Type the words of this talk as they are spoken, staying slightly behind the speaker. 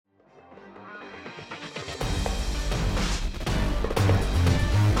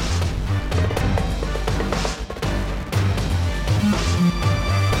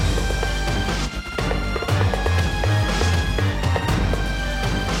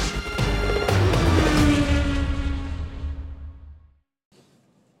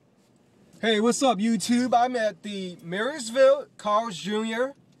Hey, what's up, YouTube? I'm at the Marysville Carl's Jr.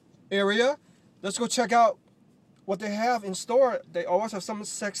 area. Let's go check out what they have in store. They always have something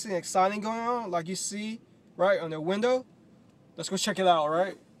sexy and exciting going on, like you see right on their window. Let's go check it out,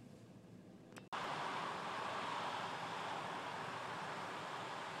 alright?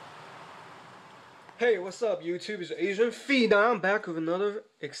 Hey, what's up, YouTube? It's Asian Feed. I'm back with another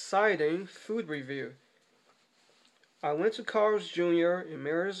exciting food review. I went to Carl's Jr. in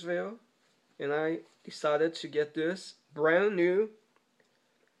Marysville and I decided to get this brand new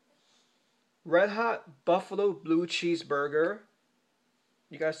Red Hot Buffalo Blue Cheeseburger.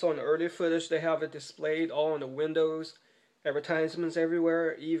 You guys saw in the earlier footage, they have it displayed all on the windows, advertisements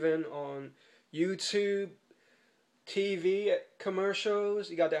everywhere, even on YouTube, TV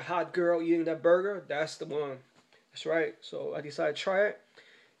commercials. You got that hot girl eating that burger. That's the one. That's right. So I decided to try it,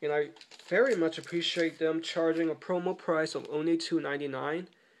 and I very much appreciate them charging a promo price of only $2.99,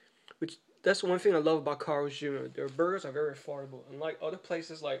 which that's one thing I love about Carl's Jr. Their burgers are very affordable, unlike other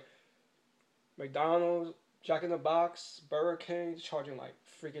places like McDonald's, Jack in the Box, Burger King, charging like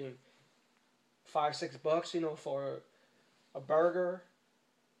freaking $5-6, for a burger.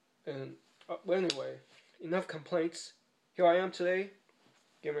 And well, anyway, enough complaints. Here I am today,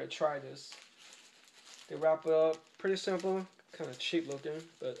 getting ready to try this. They wrap it up pretty simple, kind of cheap looking,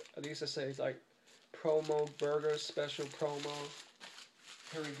 but at least it says like promo burger, special promo.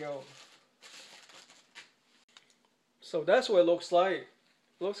 Here we go. So that's what it looks like.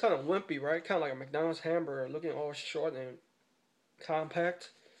 It looks kind of wimpy, right? Kind of like a McDonald's hamburger, looking all short and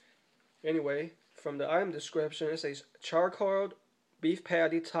compact. Anyway, from the item description, it says charcoal beef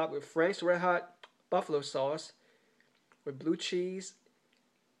patty topped with Frank's Red Hot buffalo sauce with blue cheese,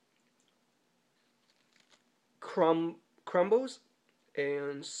 crumbles,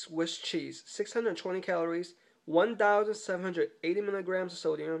 and Swiss cheese. 620 calories, 1,780 milligrams of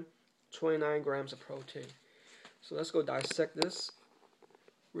sodium, 29 grams of protein. So let's go dissect this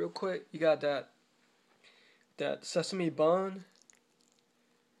real quick. You got that sesame bun.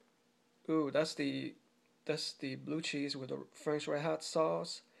 Ooh, that's the blue cheese with the Frank's Red Hot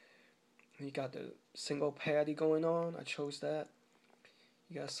sauce. And you got the single patty going on. I chose that.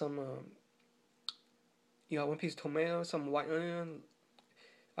 You got some. You got one piece of tomato, some white onion,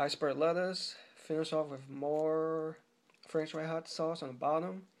 iceberg lettuce. Finish off with more Frank's Red Hot sauce on the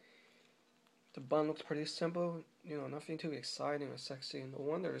bottom. The bun looks pretty simple. Nothing too exciting or sexy. No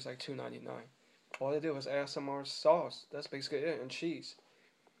wonder it's like $2.99. All they did was add some more sauce. That's basically it, and cheese.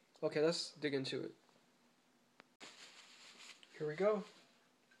 Okay, let's dig into it. Here we go.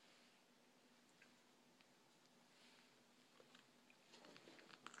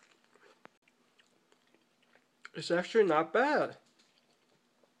 It's actually not bad.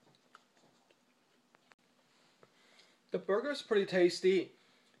 The burger's pretty tasty.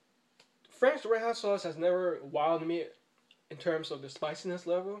 Frank's Red Hot sauce has never wowed me in terms of the spiciness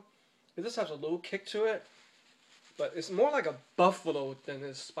level. It just has a little kick to it, but it's more like a buffalo than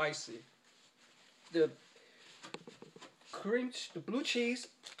it's spicy. The blue cheese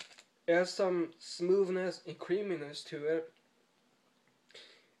adds some smoothness and creaminess to it,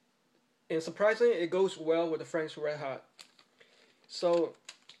 and surprisingly, it goes well with the Frank's Red Hot. So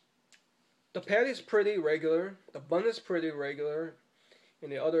the patty is pretty regular, the bun is pretty regular,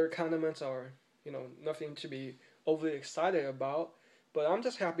 and the other condiments are, nothing to be overly excited about. But I'm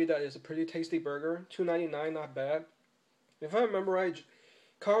just happy that it's a pretty tasty burger. $2.99, not bad. If I remember right,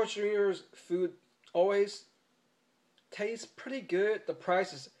 Carl's Jr.'s food always tastes pretty good. The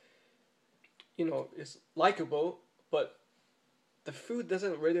price is likable, but the food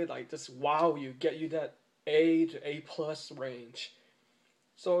doesn't really like just wow you, get you that A to A plus range.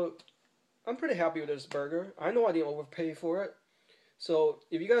 So I'm pretty happy with this burger. I know I didn't overpay for it. So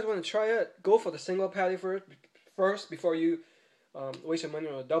if you guys want to try it, go for the single patty first before you waste your money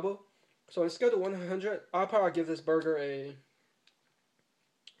on a double. So on a scale of 100, I'll probably give this burger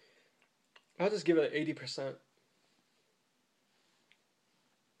I'll just give it an 80%.